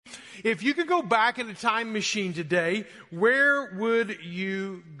If you could go back in a time machine today, where would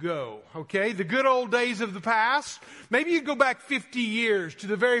you go? Okay, the good old days of the past. Maybe you go back 50 years to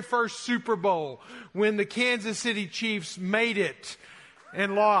the very first Super Bowl when the Kansas City Chiefs made it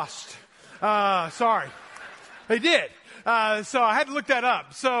and lost. Sorry. They did. So I had to look that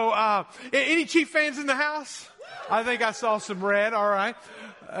up. So, any Chief fans in the house? I think I saw some red. All right.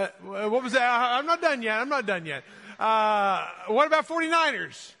 What was that? I'm not done yet. What about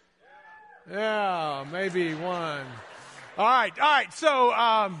 49ers? Yeah, maybe one. All right. So,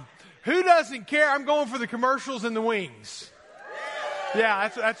 who doesn't care? I'm going for the commercials and the wings. Yeah,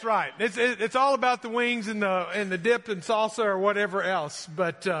 that's right. It's all about the wings and the dip and salsa or whatever else.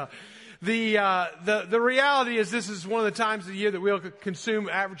 But the reality is this is one of the times of the year that we'll consume,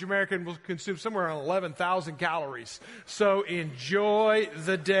 average American will consume somewhere around 11,000 calories. So enjoy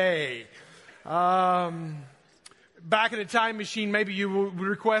the day. Back in a time machine, maybe you would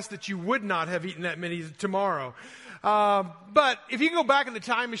request that you would not have eaten that many tomorrow. But if you go back in the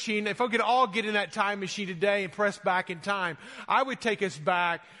time machine, if I could all get in that time machine today and press back in time, I would take us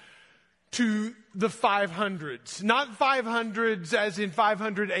back to the 500s. Not 500s as in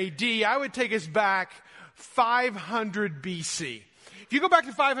 500 AD. I would take us back 500 BC. If you go back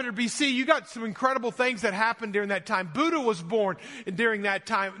to 500 BC, you got some incredible things that happened during that time. Buddha was born during that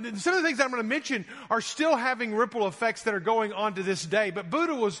time. Some of the things I'm going to mention are still having ripple effects that are going on to this day. But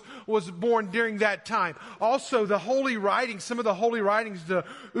Buddha was born during that time. Also, the holy writings, some of the holy writings, the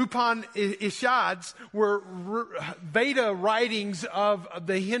Upanishads, were Veda writings of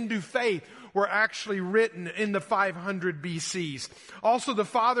the Hindu faith, were actually written in the 500 BCs. Also, the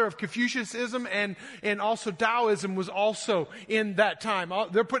father of Confucianism and also Taoism was also in that time.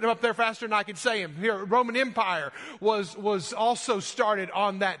 They're putting them up there faster than I can say them. Here, Roman Empire was also started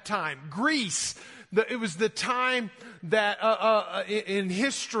on that time. Greece, it was the time that in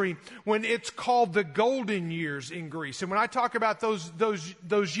history when it's called the golden years in Greece. And when I talk about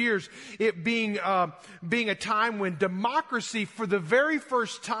those years, it being a time when democracy for the very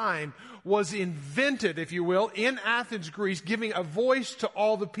first time was invented, if you will, in Athens, Greece, giving a voice to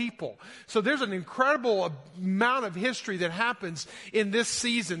all the people. So there's an incredible amount of history that happens in this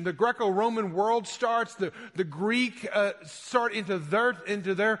season. The Greco-Roman world starts. The Greek start into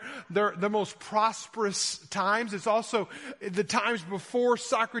their most prosperous times. It's also the times before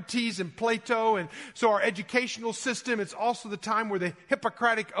Socrates and Plato, and so our educational system. It's also the time where the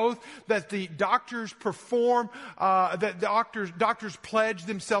Hippocratic oath that the doctors perform, that doctors pledge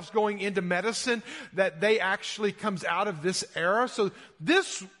themselves going into medicine, that they actually comes out of this era. So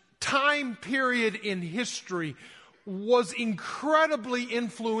this time period in history was incredibly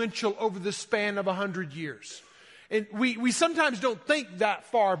influential over the span of 100 years. And we sometimes don't think that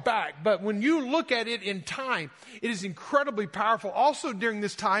far back, but when you look at it in time, it is incredibly powerful. Also during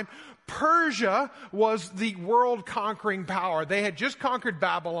this time, Persia was the world conquering power. They had just conquered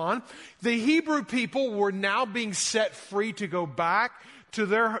Babylon. The Hebrew people were now being set free to go back to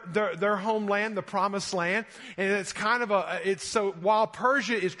their homeland, the promised land. And it's kind of so while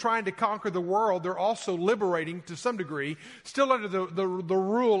Persia is trying to conquer the world, they're also liberating to some degree, still under the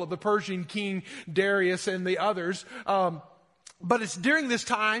rule of the Persian king Darius and the others. But it's during this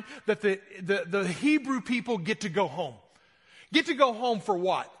time that the Hebrew people get to go home. Get to go home for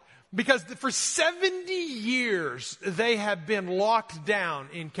what? Because for 70 years, they have been locked down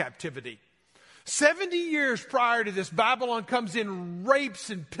in captivity. 70 years prior to this, Babylon comes in,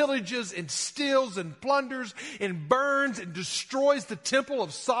 rapes and pillages and steals and plunders and burns and destroys the temple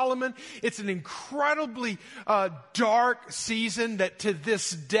of Solomon. It's an incredibly dark season that to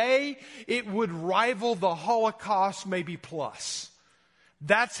this day, it would rival the Holocaust maybe plus.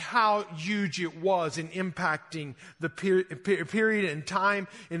 That's how huge it was in impacting the period and time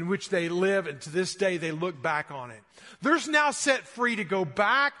in which they live, and to this day they look back on it. They're now set free to go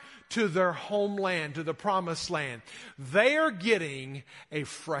back to their homeland, to the promised land. They are getting a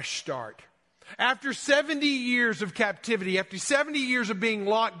fresh start. After 70 years of captivity, after 70 years of being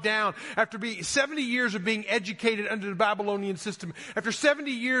locked down, after 70 years of being educated under the Babylonian system, after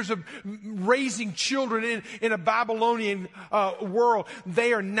 70 years of raising children in a Babylonian world,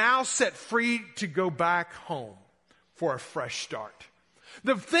 they are now set free to go back home for a fresh start.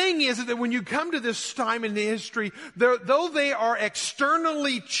 The thing is that when you come to this time in the history, though they are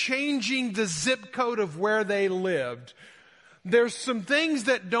externally changing the zip code of where they lived, there's some things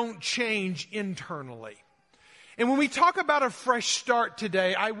that don't change internally. And when we talk about a fresh start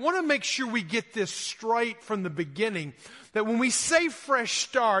today, I want to make sure we get this straight from the beginning, that when we say fresh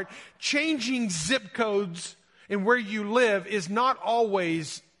start, changing zip codes and where you live is not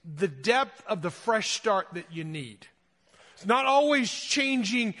always the depth of the fresh start that you need. It's not always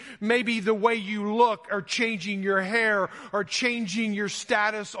changing maybe the way you look or changing your hair or changing your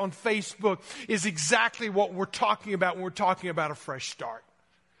status on Facebook is exactly what we're talking about when we're talking about a fresh start.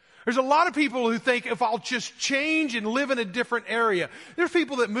 There's a lot of people who think if I'll just change and live in a different area. There's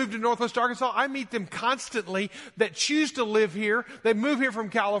people that move to Northwest Arkansas. I meet them constantly that choose to live here. They move here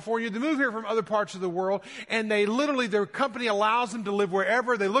from California. They move here from other parts of the world. And they literally, their company allows them to live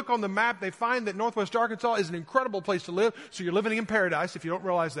wherever. They look on the map. They find that Northwest Arkansas is an incredible place to live. So you're living in paradise if you don't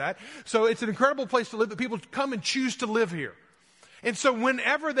realize that. So it's an incredible place to live that people come and choose to live here. And so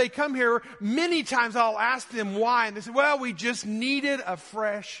whenever they come here, many times I'll ask them why. And they say, well, we just needed a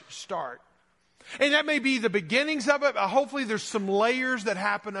fresh start. And that may be the beginnings of it, but hopefully there's some layers that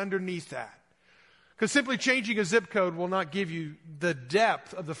happen underneath that. Because simply changing a zip code will not give you the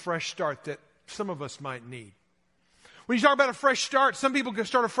depth of the fresh start that some of us might need. When you talk about a fresh start, some people can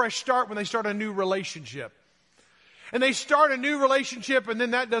start a fresh start when they start a new relationship. And they start a new relationship and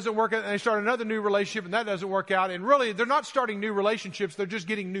then that doesn't work out. And they start another new relationship and that doesn't work out. And really, they're not starting new relationships. They're just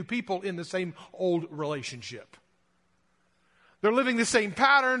getting new people in the same old relationship. They're living the same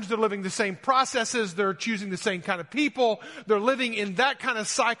patterns. They're living the same processes. They're choosing the same kind of people. They're living in that kind of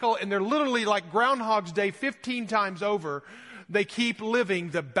cycle. And they're literally like Groundhog's Day 15 times over. They keep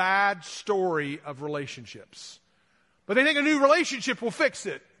living the bad story of relationships. But they think a new relationship will fix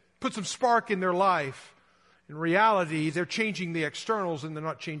it, put some spark in their life. In reality, they're changing the externals and they're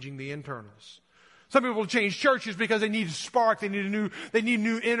not changing the internals. Some people change churches because they need a spark, they need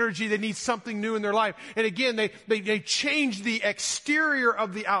new energy, they need something new in their life. And again, they change the exterior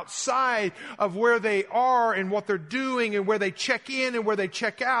of the outside of where they are and what they're doing and where they check in and where they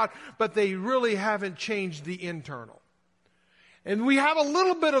check out, but they really haven't changed the internal. And we have a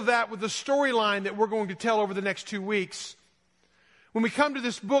little bit of that with the storyline that we're going to tell over the next 2 weeks when we come to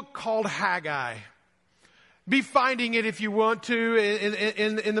this book called Haggai. Be finding it if you want to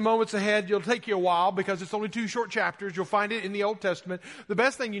in the moments ahead. It'll take you a while because it's only 2 short chapters. You'll find it in the Old Testament. The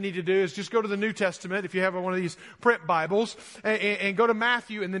best thing you need to do is just go to the New Testament if you have one of these print Bibles and go to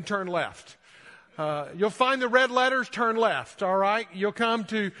Matthew and then turn left. You'll find the red letters, turn left, all right? You'll come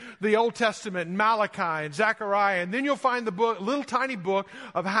to the Old Testament, Malachi and Zechariah, and then you'll find the book, little tiny book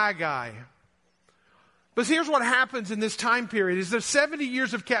of Haggai. But here's what happens in this time period is there's 70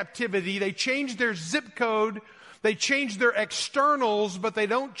 years of captivity. They change their zip code. They change their externals, but they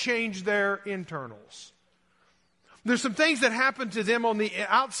don't change their internals. There's some things that happen to them on the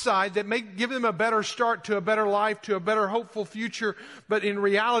outside that may give them a better start to a better life, to a better hopeful future. But in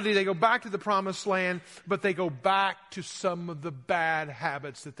reality, they go back to the promised land, but they go back to some of the bad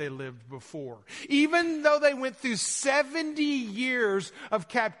habits that they lived before. Even though they went through 70 years of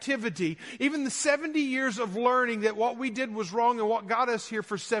captivity, even the 70 years of learning that what we did was wrong and what got us here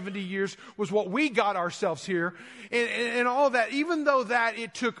for 70 years was what we got ourselves here, and all of that, even though that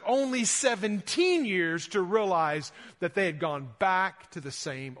it took only 17 years to realize that they had gone back to the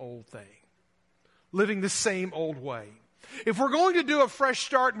same old thing, living the same old way. If we're going to do a fresh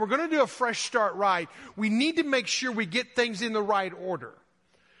start, and we're going to do a fresh start right, we need to make sure we get things in the right order.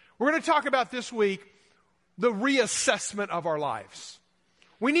 We're going to talk about this week the reassessment of our lives.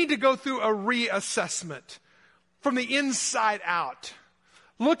 We need to go through a reassessment from the inside out,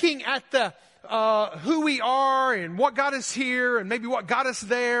 looking at the who we are and what got us here and maybe what got us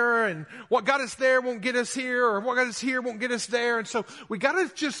there and what got us there won't get us here or what got us here won't get us there. And so we got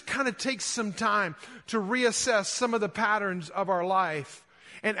to just kind of take some time to reassess some of the patterns of our life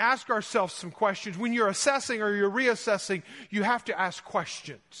and ask ourselves some questions. When you're assessing or you're reassessing, you have to ask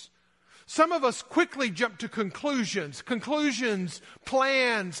questions. Some of us quickly jump to conclusions,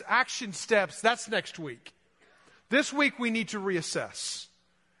 plans, action steps. That's next week. This week we need to reassess.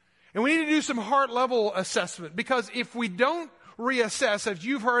 And we need to do some heart level assessment, because if we don't reassess, as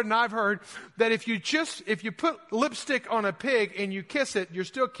you've heard and I've heard, that if you put lipstick on a pig and you kiss it, you're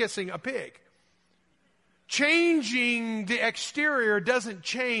still kissing a pig. Changing the exterior doesn't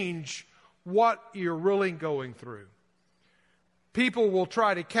change what you're really going through. People will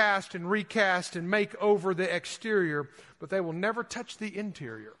try to cast and recast and make over the exterior, but they will never touch the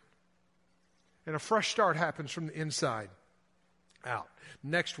interior. And a fresh start happens from the inside out.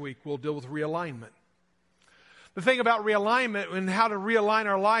 Next week, we'll deal with realignment. The thing about realignment and how to realign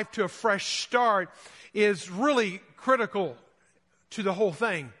our life to a fresh start is really critical to the whole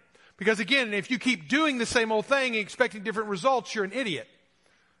thing. Because again, if you keep doing the same old thing and expecting different results, you're an idiot.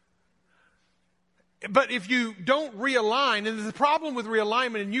 But if you don't realign, and the problem with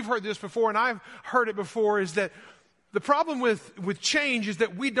realignment, and you've heard this before and I've heard it before, is that The problem with change is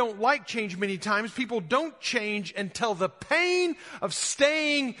that we don't like change many times. People don't change until the pain of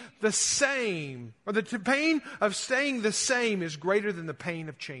staying the same, or the pain of staying the same is greater than the pain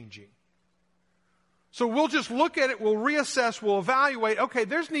of changing. So we'll just look at it, we'll reassess, we'll evaluate, okay,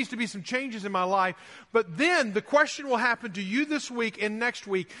 there needs to be some changes in my life, but then the question will happen to you this week and next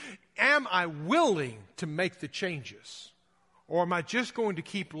week, am I willing to make the changes? Or am I just going to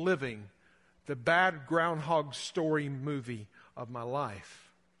keep living the bad Groundhog Story movie of my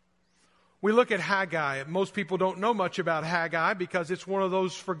life? We look at Haggai. Most people don't know much about Haggai because it's one of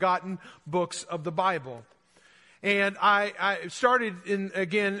those forgotten books of the Bible. And I started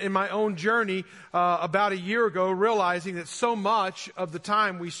in my own journey about a year ago, realizing that so much of the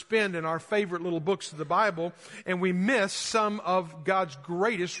time we spend in our favorite little books of the Bible, and we miss some of God's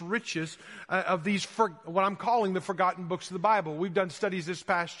greatest riches of these, what I'm calling the forgotten books of the Bible. We've done studies this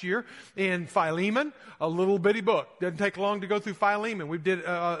past year in Philemon, a little bitty book. Doesn't take long to go through Philemon. We did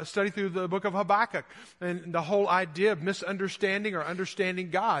a study through the book of Habakkuk and the whole idea of misunderstanding or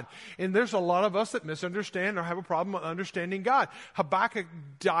understanding God. And there's a lot of us that misunderstand or have a problem with understanding God. Habakkuk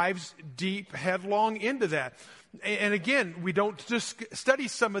dives deep, headlong into that. And again, we don't just study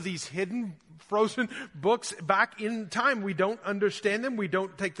some of these hidden, frozen books back in time. We don't understand them. We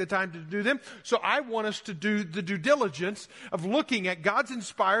don't take the time to do them. So I want us to do the due diligence of looking at God's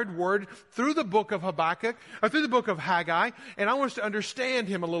inspired word through the book of Habakkuk, or through the book of Haggai, and I want us to understand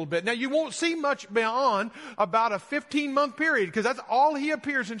him a little bit. Now, you won't see much beyond about a 15-month period, because that's all he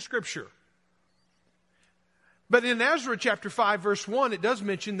appears in Scripture. But in Ezra chapter 5, verse 1, it does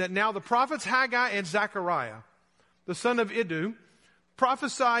mention that now the prophets Haggai and Zechariah, the son of Iddu,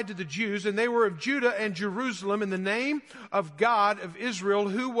 prophesied to the Jews, and they were of Judah and Jerusalem in the name of God of Israel,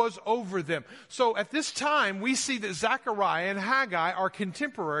 who was over them. So at this time, we see that Zechariah and Haggai are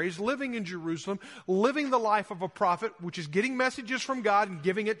contemporaries living in Jerusalem, living the life of a prophet, which is getting messages from God and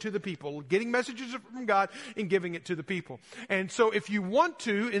giving it to the people. Getting messages from God and giving it to the people. And so if you want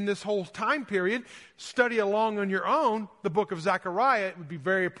to, in this whole time period, study along on your own the book of Zechariah, it would be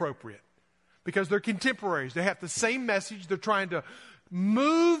very appropriate. Because they're contemporaries. They have the same message. They're trying to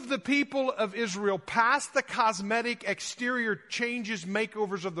move the people of Israel past the cosmetic exterior changes,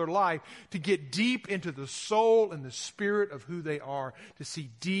 makeovers of their life, to get deep into the soul and the spirit of who they are, to see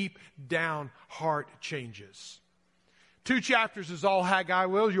deep down heart changes. 2 chapters is all Haggai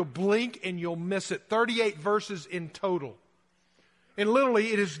will. You'll blink and you'll miss it. 38 verses in total. And literally,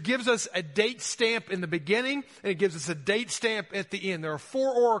 it gives us a date stamp in the beginning, and it gives us a date stamp at the end. There are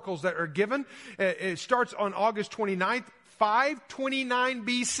 4 oracles that are given. It starts on August 29th, 529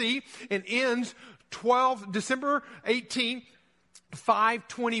 BC, and ends December 18,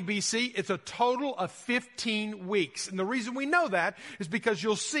 520 BC. It's a total of 15 weeks. And the reason we know that is because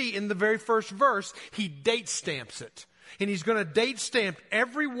you'll see in the very first verse, he date stamps it. And he's going to date stamp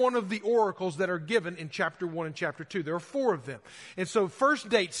every one of the oracles that are given in chapter 1 and chapter 2. There are 4 of them. And so first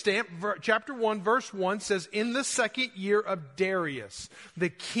date stamp, chapter 1, verse 1 says, in the 2nd year of Darius, the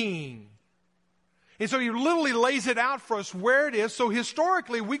king. And so he literally lays it out for us where it is. So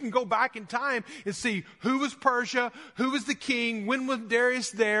historically, we can go back in time and see who was Persia, who was the king, when was Darius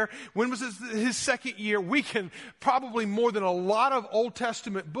there, when was his 2nd year. We can, probably more than a lot of Old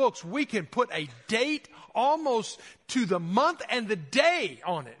Testament books, we can put a date almost to the month and the day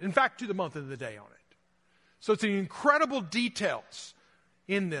on it. In fact, to the month and the day on it. So it's incredible details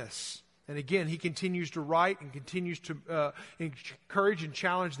in this. And again, he continues to write and continues to encourage and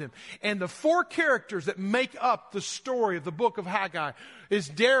challenge them. And the 4 characters that make up the story of the book of Haggai is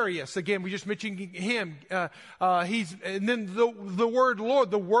Darius. Again, we just mentioned him. And then the word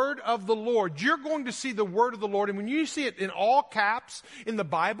Lord, the word of the Lord. You're going to see the word of the Lord. And when you see it in all caps in the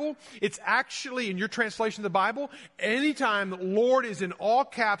Bible, it's actually, in your translation of the Bible, anytime Lord is in all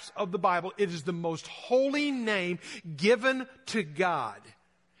caps of the Bible, it is the most holy name given to God.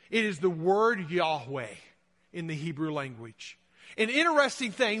 It is the word Yahweh in the Hebrew language. An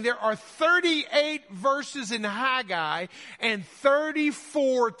interesting thing, there are 38 verses in Haggai, and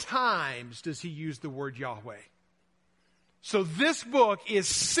 34 times does he use the word Yahweh. So this book is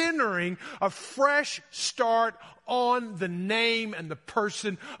centering a fresh start on the name and the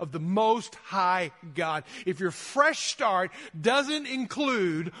person of the Most High God. If your fresh start doesn't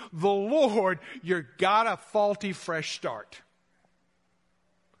include the Lord, you've got a faulty fresh start.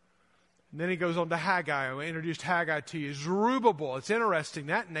 And then he goes on to Haggai. I introduced Haggai to you. Zerubbabel. It's interesting.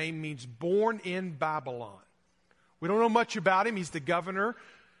 That name means born in Babylon. We don't know much about him. He's the governor.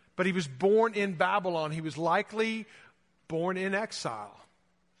 But he was born in Babylon. He was likely born in exile.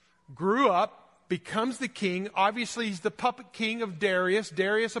 Grew up becomes the king. Obviously, he's the puppet king of Darius.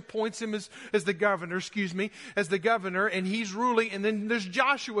 Darius appoints him as the governor, as the governor, and he's ruling. And then there's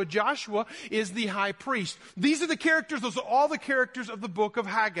Joshua. Joshua is the high priest. These are the characters, those are all the characters of the book of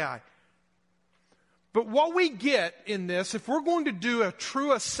Haggai. But what we get in this, if we're going to do a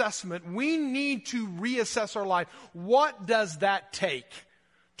true assessment, we need to reassess our life. What does that take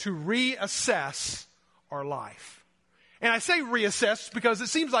to reassess our life? And I say reassess because it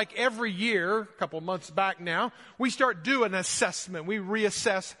seems like every year, a couple of months back now, we start doing an assessment. We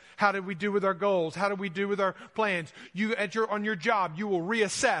reassess, how did we do with our goals? How did we do with our plans? On your job, you will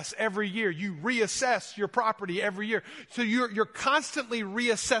reassess every year. You reassess your property every year. So you're constantly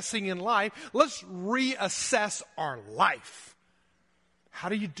reassessing in life. Let's reassess our life. How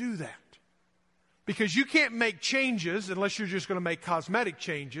do you do that? Because you can't make changes unless you're just going to make cosmetic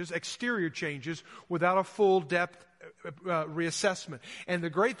changes, exterior changes, without a full depth reassessment. And the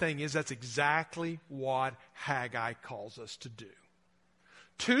great thing is that's exactly what Haggai calls us to do.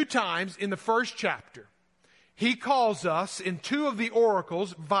 2 times in the first chapter, he calls us in 2 of the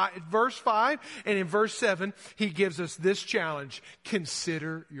oracles, verse 5 and in verse 7, he gives us this challenge: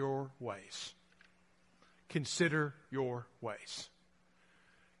 consider your ways. Consider your ways.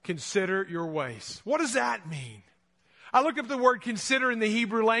 Consider your ways. What does that mean? I looked up the word consider in the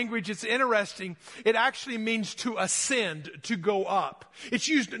Hebrew language. It's interesting. It actually means to ascend, to go up. It's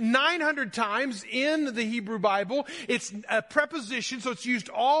used 900 times in the Hebrew Bible. It's a preposition, so it's used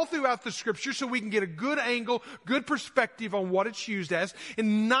all throughout the Scripture so we can get a good angle, good perspective on what it's used as.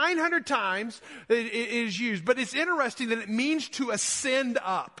 And 900 times it is used. But it's interesting that it means to ascend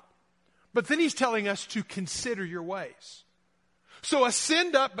up. But then he's telling us to consider your ways. So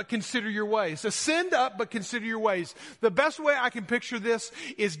ascend up, but consider your ways. Ascend up, but consider your ways. The best way I can picture this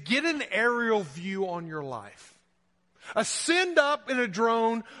is get an aerial view on your life. Ascend up in a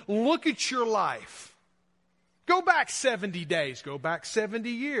drone, look at your life. Go back 70 days, go back 70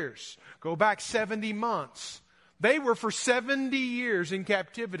 years, go back 70 months. They were for 70 years in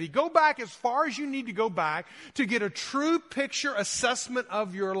captivity. Go back as far as you need to go back to get a true picture assessment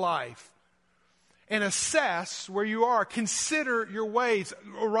of your life. And assess where you are. Consider your ways.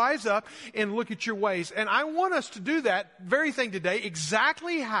 Rise up and look at your ways. And I want us to do that very thing today,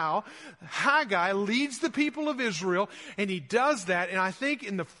 exactly how Haggai leads the people of Israel. And he does that, and I think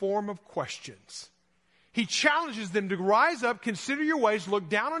in the form of questions. He challenges them to rise up, consider your ways, look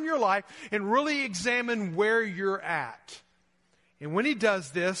down on your life, and really examine where you're at. And when he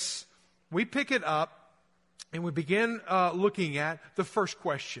does this, we pick it up and we begin looking at the first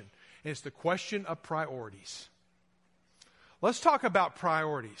question. And it's the question of priorities. Let's talk about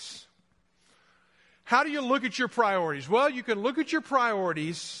priorities. How do you look at your priorities? Well, you can look at your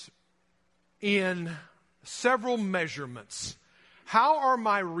priorities in several measurements. How are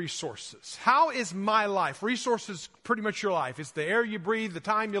my resources? How is my life? Resources, pretty much your life. It's the air you breathe, the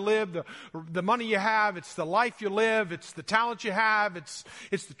time you live, the money you have. It's the life you live. It's the talent you have. It's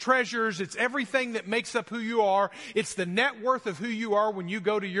the treasures. It's everything that makes up who you are. It's the net worth of who you are when you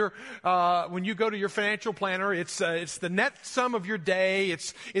go to your financial planner. It's the net sum of your day.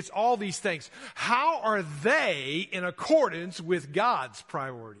 It's all these things. How are they in accordance with God's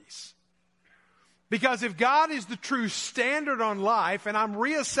priorities? Because if God is the true standard on life and I'm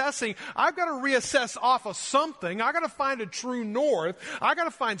reassessing, I've got to reassess off of something. I've got to find a true north. I've got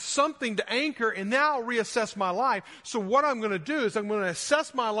to find something to anchor, and now I'll reassess my life. So what I'm going to do is I'm going to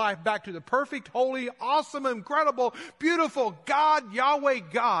assess my life back to the perfect, holy, awesome, incredible, beautiful God, Yahweh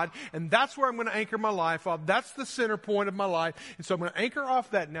God. And that's where I'm going to anchor my life off. That's the center point of my life. And so I'm going to anchor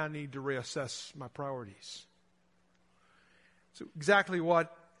off that. Now I need to reassess my priorities. So exactly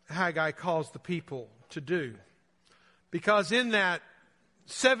what Haggai calls the people to do. Because in that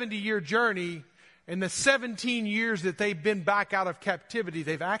 70-year journey, in the 17 years that they've been back out of captivity,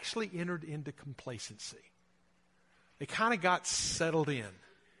 they've actually entered into complacency. They kind of got settled in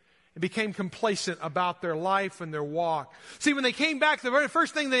and became complacent about their life and their walk. See, when they came back, the very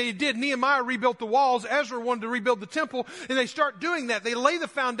first thing they did, Nehemiah rebuilt the walls, Ezra wanted to rebuild the temple, and they start doing that. They lay the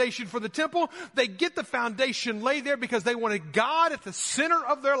foundation for the temple. They get the foundation laid there because they wanted God at the center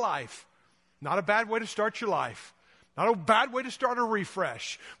of their life. Not a bad way to start your life. Not a bad way to start a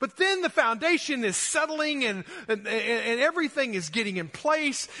refresh. But then the foundation is settling and everything is getting in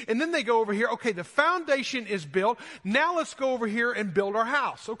place. And then they go over here. Okay, the foundation is built. Now let's go over here and build our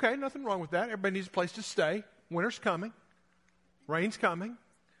house. Okay, nothing wrong with that. Everybody needs a place to stay. Winter's coming. Rain's coming.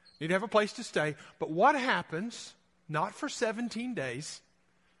 Need to have a place to stay. But what happens, not for 17 days,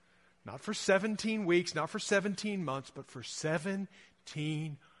 not for 17 weeks, not for 17 months, but for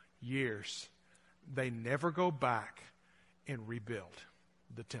 17 years, they never go back and rebuild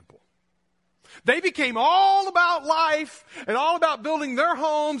the temple. They became all about life and all about building their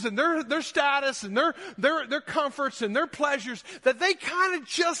homes and their status and their comforts and their pleasures, that they kind of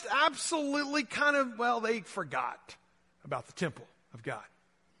just absolutely they forgot about the temple of God.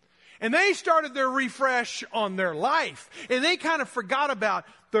 And they started their refresh on their life. And they kind of forgot about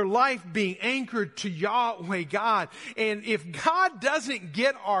their life being anchored to Yahweh God. And if God doesn't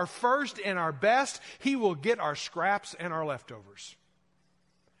get our first and our best, He will get our scraps and our leftovers.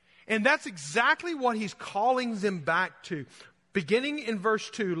 And that's exactly what He's calling them back to. Beginning in verse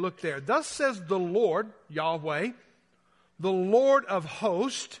 2, look there. Thus says the Lord, Yahweh, the Lord of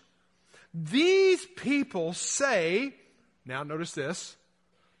hosts, these people say, now notice this,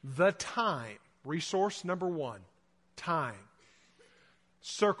 the time. Resource number 1, time.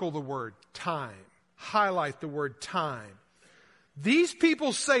 Circle the word time. Highlight the word time. These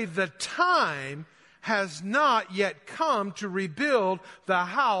people say the time has not yet come to rebuild the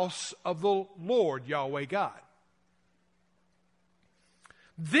house of the Lord, Yahweh God.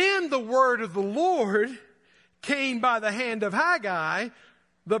 Then the word of the Lord came by the hand of Haggai,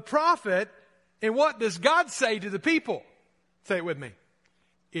 the prophet, and what does God say to the people? Say it with me.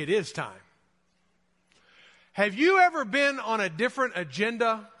 It is time. Have you ever been on a different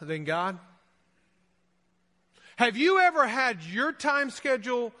agenda than God? Have you ever had your time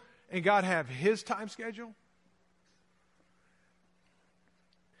schedule and God have His time schedule?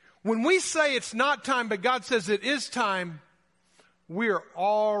 When we say it's not time, but God says it is time, we're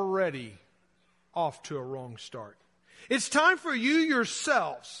already off to a wrong start. It's time for you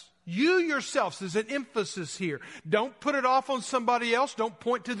yourselves. You yourselves, there's an emphasis here. Don't put it off on somebody else. Don't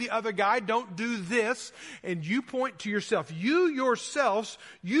point to the other guy. Don't do this. And you point to yourself. You yourselves,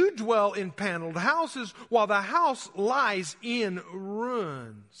 you dwell in paneled houses while the house lies in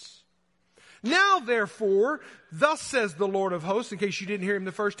ruins. Now, therefore, thus says the Lord of hosts, in case you didn't hear Him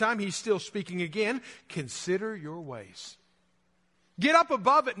the first time, He's still speaking again, consider your ways. Get up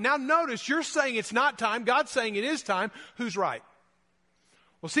above it. Now notice, you're saying it's not time. God's saying it is time. Who's right?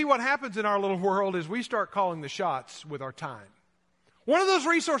 Well, see, what happens in our little world is we start calling the shots with our time. One of those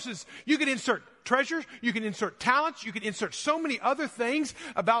resources, you can insert treasures, you can insert talents, you can insert so many other things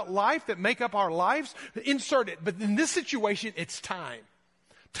about life that make up our lives. Insert it. But in this situation, it's time.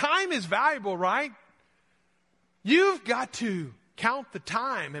 Time is valuable, right? You've got to count the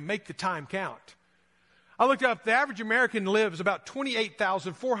time and make the time count. I looked up, the average American lives about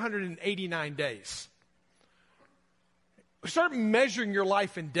 28,489 days. Start measuring your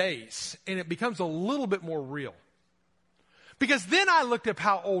life in days, and it becomes a little bit more real. Because then I looked up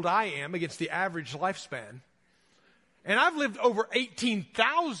how old I am against the average lifespan, and I've lived over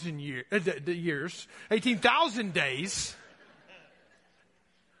 18,000 years, 18,000 days.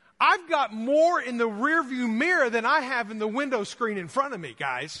 I've got more in the rearview mirror than I have in the window screen in front of me,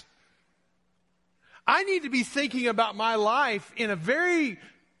 guys. I need to be thinking about my life in a very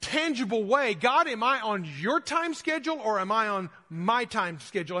tangible way. God, am I on your time schedule or am I on my time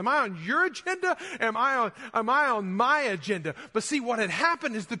schedule? Am I on your agenda? Am I on my agenda? But see, what had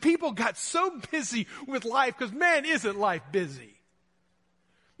happened is the people got so busy with life, because man, isn't life busy?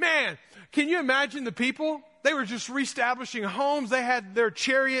 Man, can you imagine the people? They were just reestablishing homes. They had their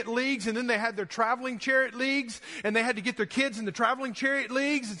chariot leagues, and then they had their traveling chariot leagues, and they had to get their kids in the traveling chariot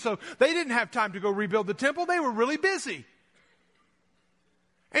leagues, and so they didn't have time to go rebuild the temple. They were really busy.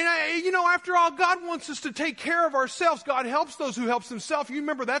 And after all, God wants us to take care of ourselves. God helps those who helps Himself. You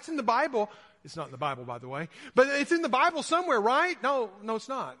remember that's in the Bible. It's not in the Bible, by the way, but it's in the Bible somewhere, right? No, it's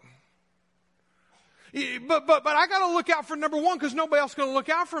not. But I got to look out for number one, because nobody else is going to look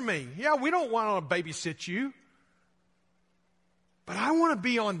out for me. Yeah, we don't want to babysit you, but I want to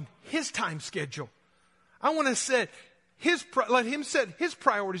be on His time schedule. I want to let Him set His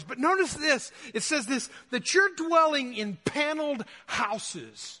priorities. But notice this. It says this, that you're dwelling in paneled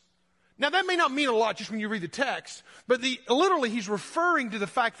houses. Now that may not mean a lot just when you read the text, but literally He's referring to the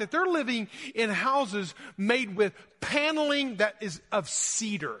fact that they're living in houses made with paneling that is of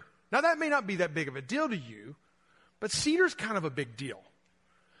cedar. Now that may not be that big of a deal to you, but cedar's kind of a big deal,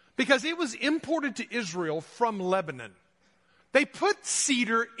 because it was imported to Israel from Lebanon. They put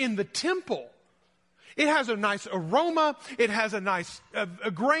cedar in the temple. It has a nice aroma. It has a nice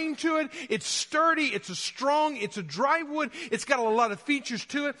a grain to it. It's sturdy. It's a dry wood. It's got a lot of features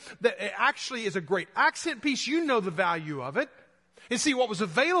to it that it actually is a great accent piece. You know the value of it. And see, what was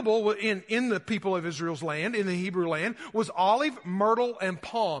available in the people of Israel's land, in the Hebrew land, was olive, myrtle, and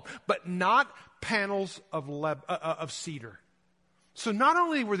palm, but not panels of cedar. So not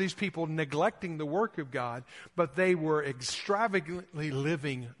only were these people neglecting the work of God, but they were extravagantly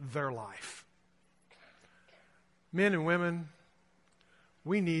living their life. Men and women,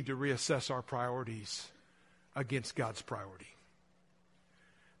 we need to reassess our priorities against God's priority.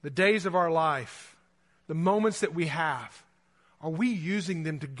 The days of our life, the moments that we have, are we using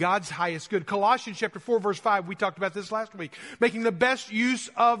them to God's highest good? Colossians chapter 4, verse 5, we talked about this last week. Making the best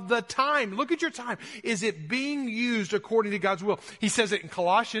use of the time. Look at your time. Is it being used according to God's will? He says it in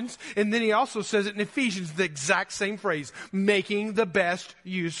Colossians, and then he also says it in Ephesians, the exact same phrase. Making the best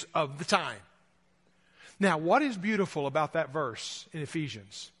use of the time. Now, what is beautiful about that verse in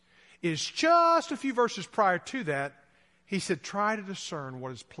Ephesians is just a few verses prior to that, he said, try to discern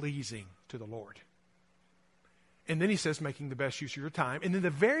what is pleasing to the Lord. And then he says, making the best use of your time. And then the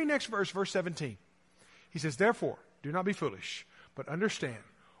very next verse, verse 17, he says, therefore, do not be foolish, but understand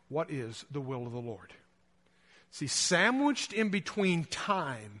what is the will of the Lord. See, sandwiched in between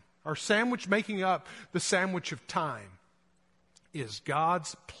time, or making up the sandwich of time, is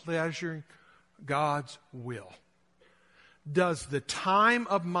God's pleasure, God's will. Does the time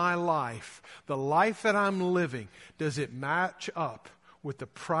of my life, the life that I'm living, does it match up with the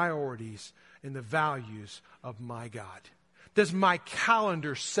priorities and the values of my God? Does my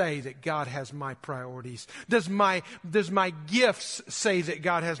calendar say that God has my priorities? Does my gifts say that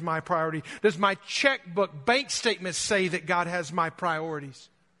God has my priority? Does my checkbook, bank statement say that God has my priorities?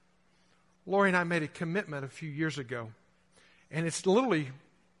 Lori and I made a commitment a few years ago, and it's literally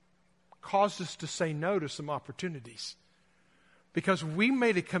caused us to say no to some opportunities. Because we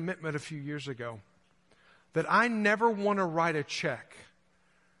made a commitment a few years ago that I never want to write a check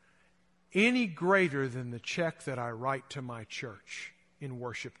any greater than the check that I write to my church in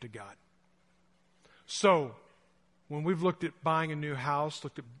worship to God. So, when we've looked at buying a new house,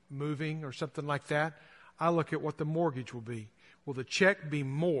 looked at moving or something like that, I look at what the mortgage will be. Will the check be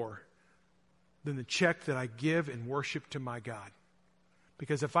more than the check that I give in worship to my God?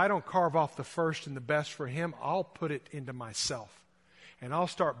 Because if I don't carve off the first and the best for Him, I'll put it into myself. And I'll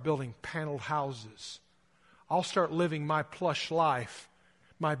start building paneled houses. I'll start living my plush life,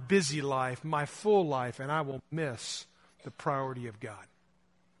 my busy life, my full life, and I will miss the priority of God.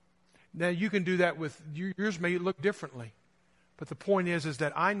 Now, you can do that with, yours may look differently. But the point is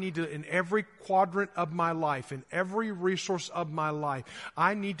that I need to, in every quadrant of my life, in every resource of my life,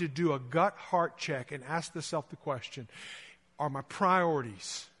 I need to do a gut heart check and ask myself the question, are my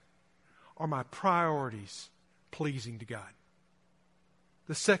priorities pleasing to God?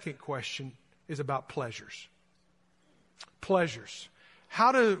 The second question is about pleasures. Pleasures.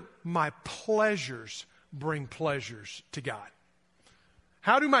 How do my pleasures bring pleasures to God?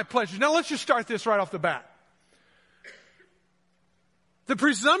 How do my pleasures... Now let's just start this right off the bat. The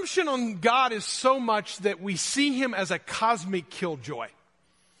presumption on God is so much that we see Him as a cosmic killjoy.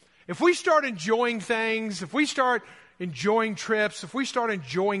 If we start enjoying things, if we start enjoying trips, if we start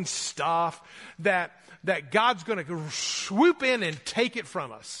enjoying stuff, that God's going to swoop in and take it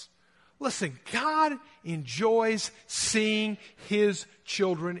from us. Listen, God enjoys seeing His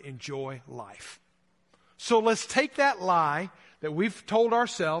children enjoy life. So let's take that lie that we've told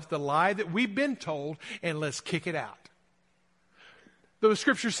ourselves, the lie that we've been told, and let's kick it out. The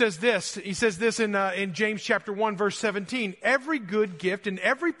scripture says this. He says this in James chapter 1, verse 17. Every good gift and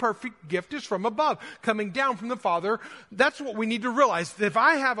every perfect gift is from above, coming down from the Father. That's what we need to realize. That if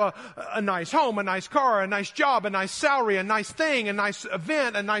I have a nice home, a nice car, a nice job, a nice salary, a nice thing, a nice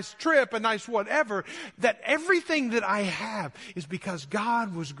event, a nice trip, a nice whatever, that everything that I have is because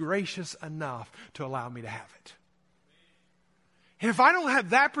God was gracious enough to allow me to have it. And if I don't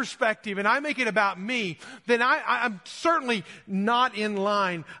have that perspective and I make it about me, then I'm certainly not in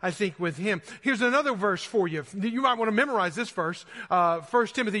line, I think, with Him. Here's another verse for you. You might want to memorize this verse. 1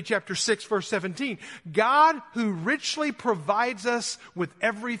 Timothy chapter 6, verse 17. God who richly provides us with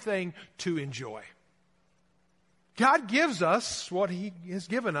everything to enjoy. God gives us what He has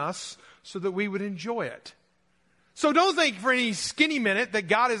given us so that we would enjoy it. So don't think for any skinny minute that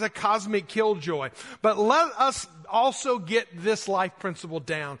God is a cosmic killjoy. But let us also get this life principle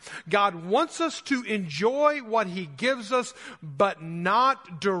down. God wants us to enjoy what He gives us, but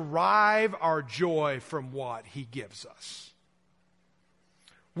not derive our joy from what He gives us.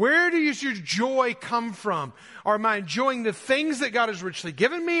 Where does your joy come from? Or am I enjoying the things that God has richly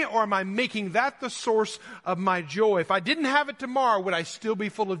given me, or am I making that the source of my joy? If I didn't have it tomorrow, would I still be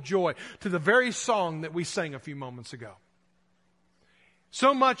full of joy? To the very song that we sang a few moments ago.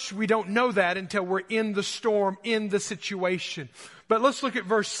 So much we don't know that until we're in the storm, in the situation. But let's look at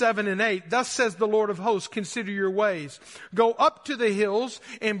verse 7 and 8. Thus says the Lord of hosts, consider your ways. Go up to the hills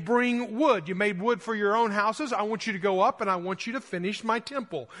and bring wood. You made wood for your own houses. I want you to go up and I want you to finish my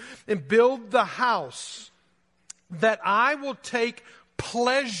temple and build the house that I will take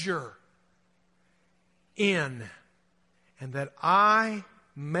pleasure in and that I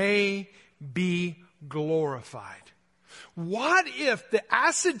may be glorified. What if the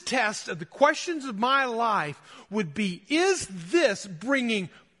acid test of the questions of my life would be, is this bringing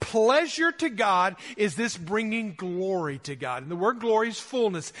pleasure to God? Is this bringing glory to God? And the word glory is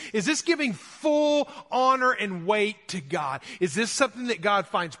fullness. Is this giving full honor and weight to God? Is this something that God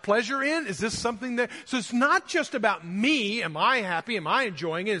finds pleasure in? Is this something that... So it's not just about me. Am I happy? Am I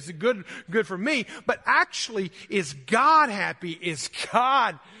enjoying it? Is it good for me? But actually, is God happy? Is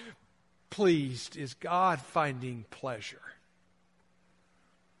God pleased? Is God finding pleasure?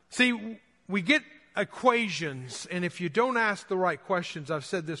 See, we get equations, and if you don't ask the right questions, I've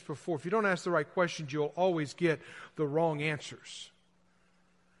said this before, if you don't ask the right questions, you'll always get the wrong answers.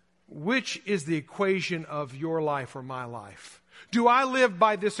 Which is the equation of your life or my life? Do I live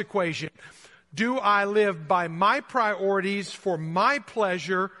by this equation? Do I live by my priorities for my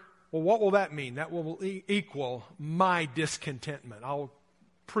pleasure? Well, what will that mean? That will equal my discontentment. I'll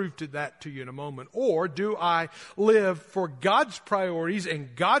prove that to you in a moment. Or do I live for God's priorities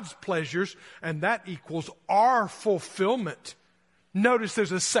and God's pleasures, and that equals our fulfillment? Notice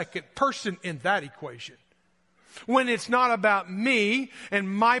there's a second person in that equation. When it's not about me and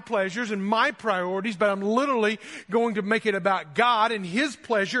my pleasures and my priorities, but I'm literally going to make it about God and His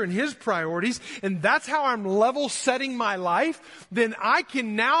pleasure and His priorities, and that's how I'm level setting my life, then I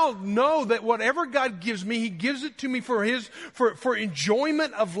can now know that whatever God gives me, He gives it to me for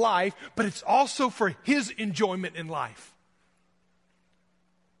enjoyment of life, but it's also for His enjoyment in life.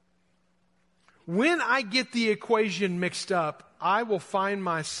 When I get the equation mixed up, I will find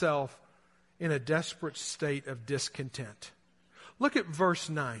myself in a desperate state of discontent. Look at verse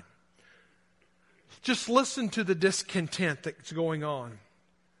 9. Just listen to the discontent that's going on.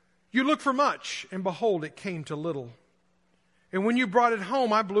 You looked for much, and behold, it came to little. And when you brought it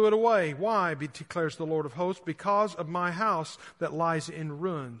home, I blew it away. Why, declares the Lord of hosts? Because of my house that lies in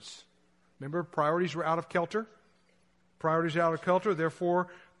ruins. Remember, priorities were out of kilter. Priorities were out of kilter. Therefore,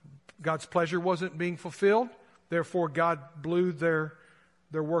 God's pleasure wasn't being fulfilled. Therefore, God blew their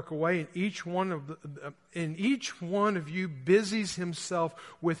work away, and each one of you busies himself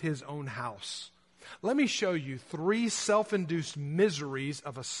with his own house. Let me show you 3 self-induced miseries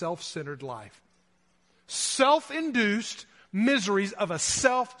of a self-centered life. Self-induced miseries of a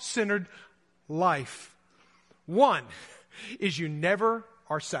self-centered life. 1 is you never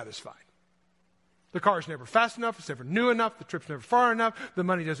are satisfied. The car's never fast enough. It's never new enough. The trip's never far enough. The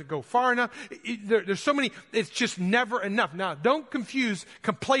money doesn't go far enough. There's so many. It's just never enough. Now, don't confuse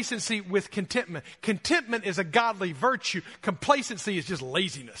complacency with contentment. Contentment is a godly virtue. Complacency is just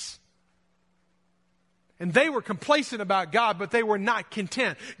laziness. And they were complacent about God, but they were not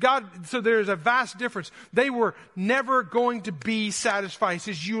content. So there's a vast difference. They were never going to be satisfied. He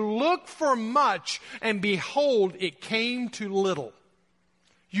says, you look for much, and behold, it came to little.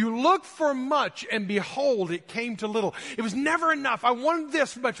 You look for much, and behold, it came to little. It was never enough. I wanted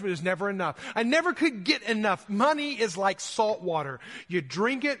this much, but it was never enough. I never could get enough. Money is like salt water. You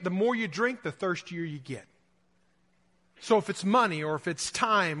drink it, the more you drink, the thirstier you get. So if it's money, or if it's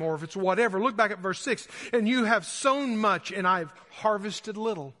time, or if it's whatever, look back at verse 6. And you have sown much, and I've harvested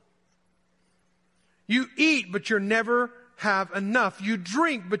little. You eat, but you're never have enough. You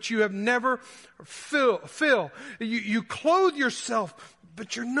drink, but you have never fill. You clothe yourself,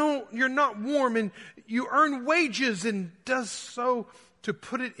 but you're not warm, and you earn wages, and does so to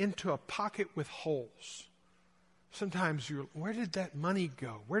put it into a pocket with holes. Sometimes where did that money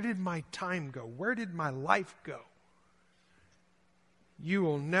go? Where did my time go? Where did my life go? You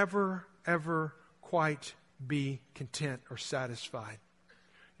will never, ever quite be content or satisfied.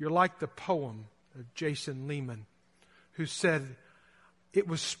 You're like the poem of Jason Lehman, who said, it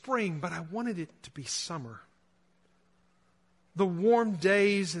was spring, but I wanted it to be summer. The warm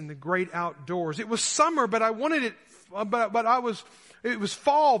days and the great outdoors. It was summer, but I wanted it, it was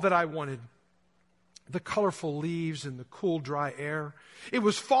fall that I wanted. The colorful leaves and the cool, dry air. It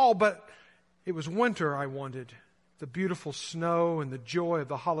was fall, but it was winter I wanted. The beautiful snow and the joy of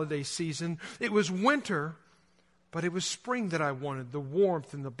the holiday season. It was winter, but it was spring that I wanted. The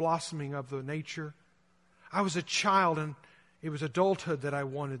warmth and the blossoming of the nature. I was a child, and it was adulthood that I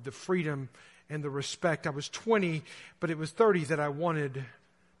wanted. The freedom and the respect. I was 20, but it was 30 that I wanted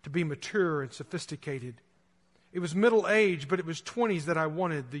to be mature and sophisticated. It was middle age, but it was 20s that I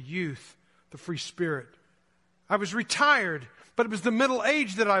wanted the youth, the free spirit. I was retired, but it was the middle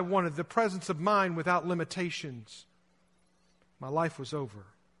age that I wanted the presence of mind without limitations. My life was over,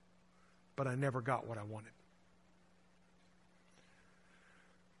 but I never got what I wanted.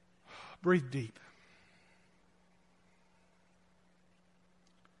 Breathe deep.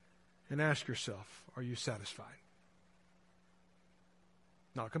 And ask yourself, are you satisfied?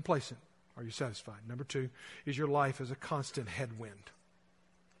 Not complacent. Are you satisfied? Number 2 is your life is a constant headwind.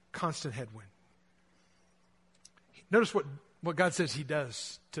 Constant headwind. Notice what God says he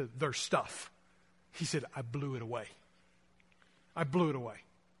does to their stuff. He said, I blew it away. I blew it away.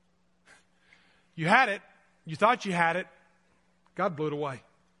 You had it. You thought you had it. God blew it away.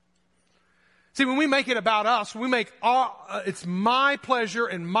 See, when we make it about us, we make it's my pleasure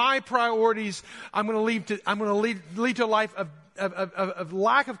and my priorities. I'm going to lead to a life of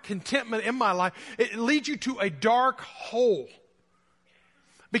lack of contentment in my life. It leads you to a dark hole.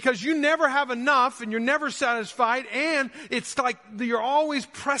 Because you never have enough and you're never satisfied, and it's like you're always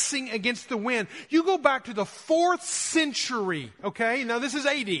pressing against the wind. You go back to the 4th century, okay? Now this is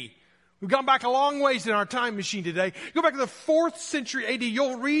AD. We've gone back a long ways in our time machine today. Go back to the 4th century AD.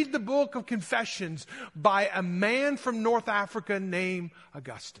 You'll read the book of Confessions by a man from North Africa named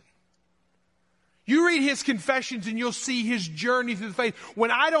Augustine. You read his Confessions and you'll see his journey through the faith. When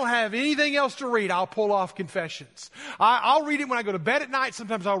I don't have anything else to read, I'll pull off Confessions. I'll read it when I go to bed at night.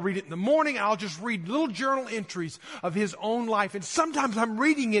 Sometimes I'll read it in the morning. I'll just read little journal entries of his own life. And sometimes I'm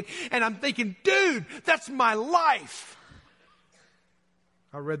reading it and I'm thinking, dude, that's my life.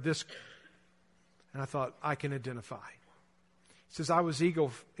 I read this and I thought, I can identify. He says, I was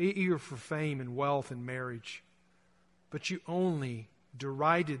eager for fame and wealth and marriage, but you only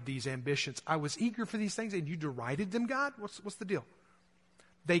derided these ambitions. I was eager for these things and you derided them, God? What's the deal?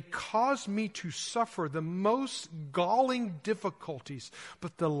 They caused me to suffer the most galling difficulties,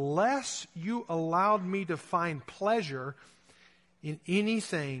 but the less you allowed me to find pleasure in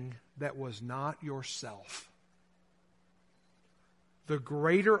anything that was not yourself, the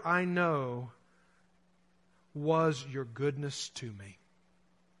greater I know was your goodness to me.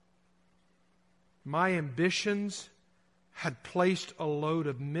 My ambitions had placed a load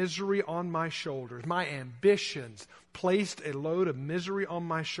of misery on my shoulders. My ambitions placed a load of misery on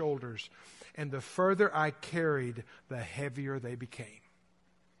my shoulders. And the further I carried, the heavier they became.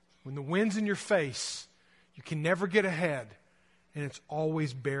 When the wind's in your face, you can never get ahead. And it's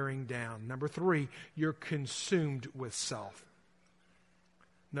always bearing down. Number 3, you're consumed with self.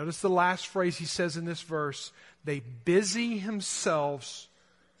 Notice the last phrase he says in this verse. They busy themselves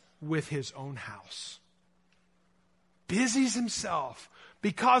with his own house. Busies himself.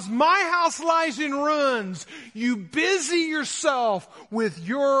 Because my house lies in ruins, you busy yourself with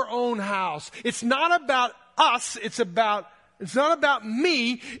your own house. It's not about us. It's not about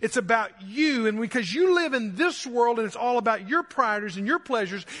me. It's about you. And because you live in this world and it's all about your priorities and your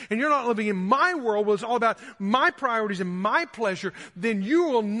pleasures, and you're not living in my world where it's all about my priorities and my pleasure, then you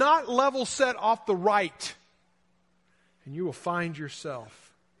will not level set off the right. And you will find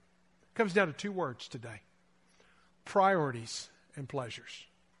yourself. It comes down to 2 words today. Priorities and pleasures.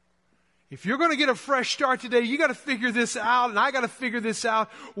 If you're going to get a fresh start today, you got to figure this out, and I got to figure this out.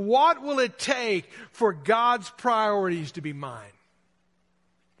 What will it take for God's priorities to be mine?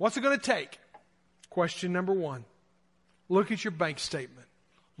 What's it going to take? Question number 1. Look at your bank statement.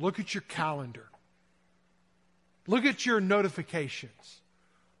 Look at your calendar. Look at your notifications.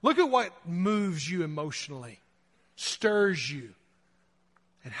 Look at what moves you emotionally, stirs you.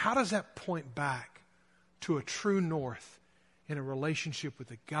 And how does that point back to a true north in a relationship with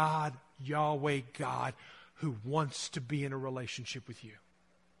the God, Yahweh God, who wants to be in a relationship with you?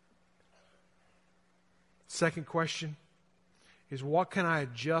 Second question is, what can I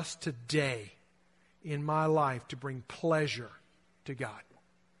adjust today in my life to bring pleasure to God?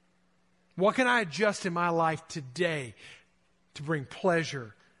 What can I adjust in my life today to bring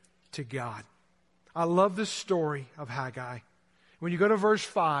pleasure to God? I love this story of Haggai. When you go to verse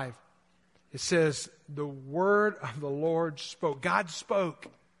 5, it says, the word of the Lord spoke. God spoke.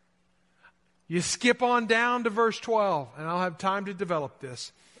 You skip on down to verse 12, and I'll have time to develop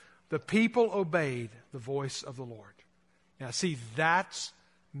this. The people obeyed the voice of the Lord. Now, see, that's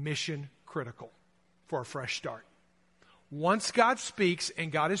mission critical for a fresh start. Once God speaks,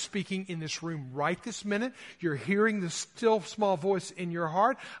 and God is speaking in this room right this minute, you're hearing the still small voice in your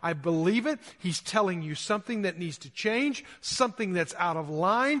heart. I believe it. He's telling you something that needs to change, something that's out of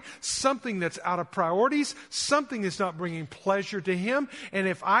line, something that's out of priorities, something that's not bringing pleasure to Him. And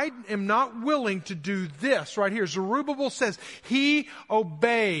if I am not willing to do this right here, Zerubbabel says, he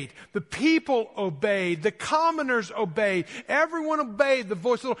obeyed. The people obeyed. The commoners obeyed. Everyone obeyed the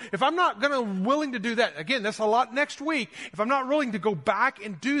voice of the Lord. If I'm not willing to do that, again, that's a lot next week. If I'm not willing to go back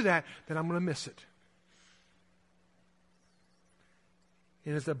and do that, then I'm going to miss it.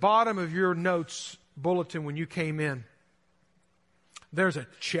 And at the bottom of your notes bulletin when you came in, there's a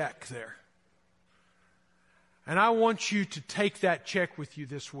check there. And I want you to take that check with you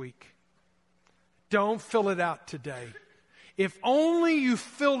this week. Don't fill it out today. If only you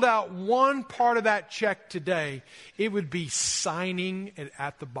filled out one part of that check today, it would be signing it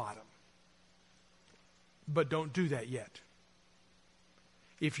at the bottom. But don't do that yet.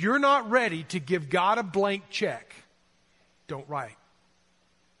 If you're not ready to give God a blank check, don't write.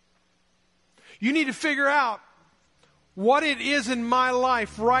 You need to figure out what it is in my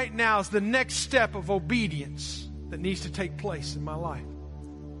life right now is the next step of obedience that needs to take place in my life.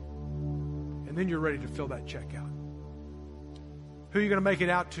 And then you're ready to fill that check out. Who are you going to make it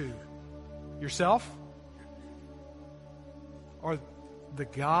out to? Yourself? Or the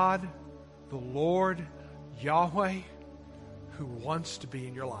God, the Lord, Yahweh, who wants to be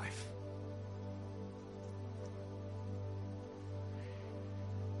in your life?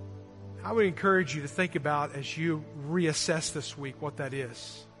 I would encourage you to think about, as you reassess this week, what that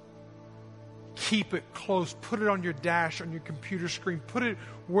is. Keep it close. Put it on your dash, on your computer screen. Put it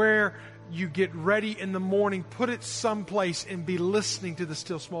where you get ready in the morning. Put it someplace and be listening to the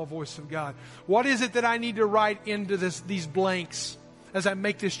still small voice of God. What is it that I need to write into these blanks as I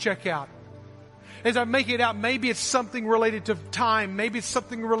make this checkout? As I make it out, maybe it's something related to time. Maybe it's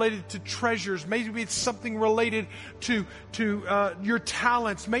something related to treasures. Maybe it's something related to your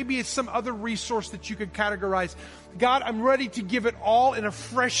talents. Maybe it's some other resource that you could categorize. God, I'm ready to give it all in a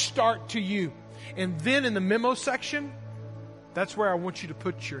fresh start to you. And then in the memo section, that's where I want you to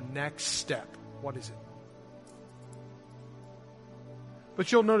put your next step. What is it?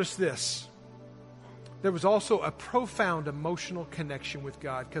 But you'll notice this. There was also a profound emotional connection with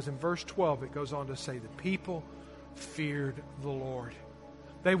God, because in verse 12 it goes on to say the people feared the Lord.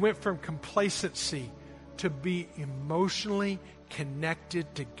 They went from complacency to be emotionally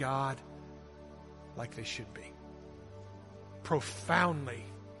connected to God like they should be. Profoundly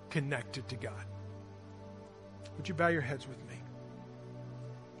connected to God. Would you bow your heads with me?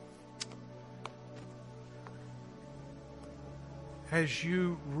 As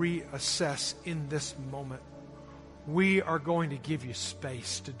you reassess in this moment, we are going to give you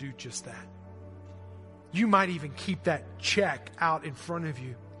space to do just that. You might even keep that check out in front of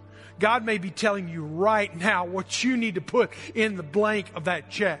you. God may be telling you right now what you need to put in the blank of that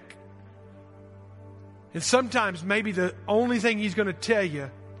check. And sometimes maybe the only thing He's going to tell you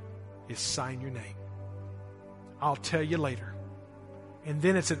is sign your name. I'll tell you later. And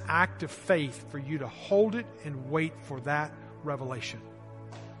then it's an act of faith for you to hold it and wait for that revelation.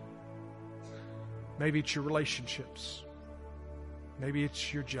 Maybe it's your relationships. Maybe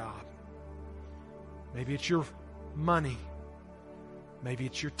it's your job. Maybe it's your money. Maybe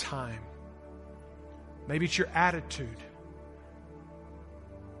it's your time. Maybe it's your attitude.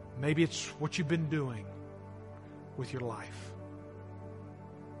 Maybe it's what you've been doing with your life.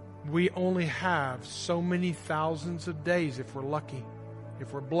 We only have so many thousands of days if we're lucky,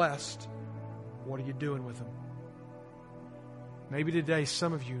 if we're blessed. What are you doing with them? Maybe today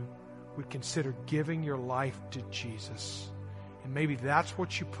some of you would consider giving your life to Jesus. And maybe that's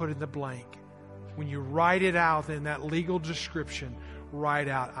what you put in the blank. When you write it out in that legal description, write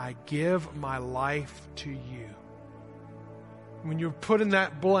out, I give my life to you. When you put in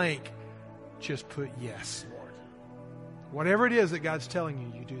that blank, just put yes, Lord. Whatever it is that God's telling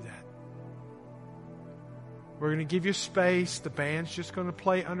you, you do that. We're going to give you space. The band's just going to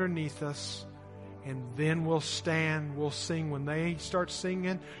play underneath us. And then we'll stand, we'll sing. When they start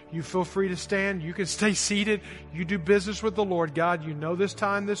singing, you feel free to stand. You can stay seated. You do business with the Lord. God, you know this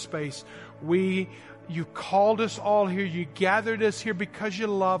time, this space. You called us all here. You gathered us here because you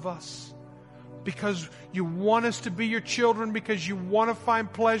love us. Because you want us to be your children. Because you want to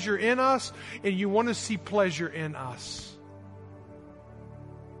find pleasure in us. And you want to see pleasure in us.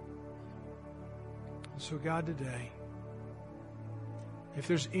 So God, today, if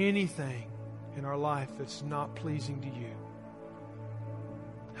there's anything in our life that's not pleasing to you,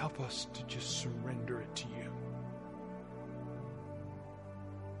 help us to just surrender it to you.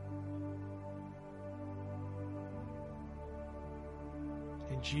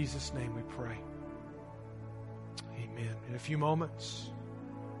 In Jesus' name we pray. Amen. In a few moments,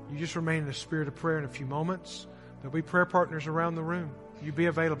 you just remain in a spirit of prayer. In a few moments, there'll be prayer partners around the room. You be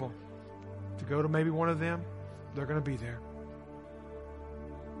available to go to maybe one of them. They're going to be there.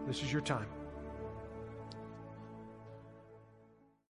 This is your time.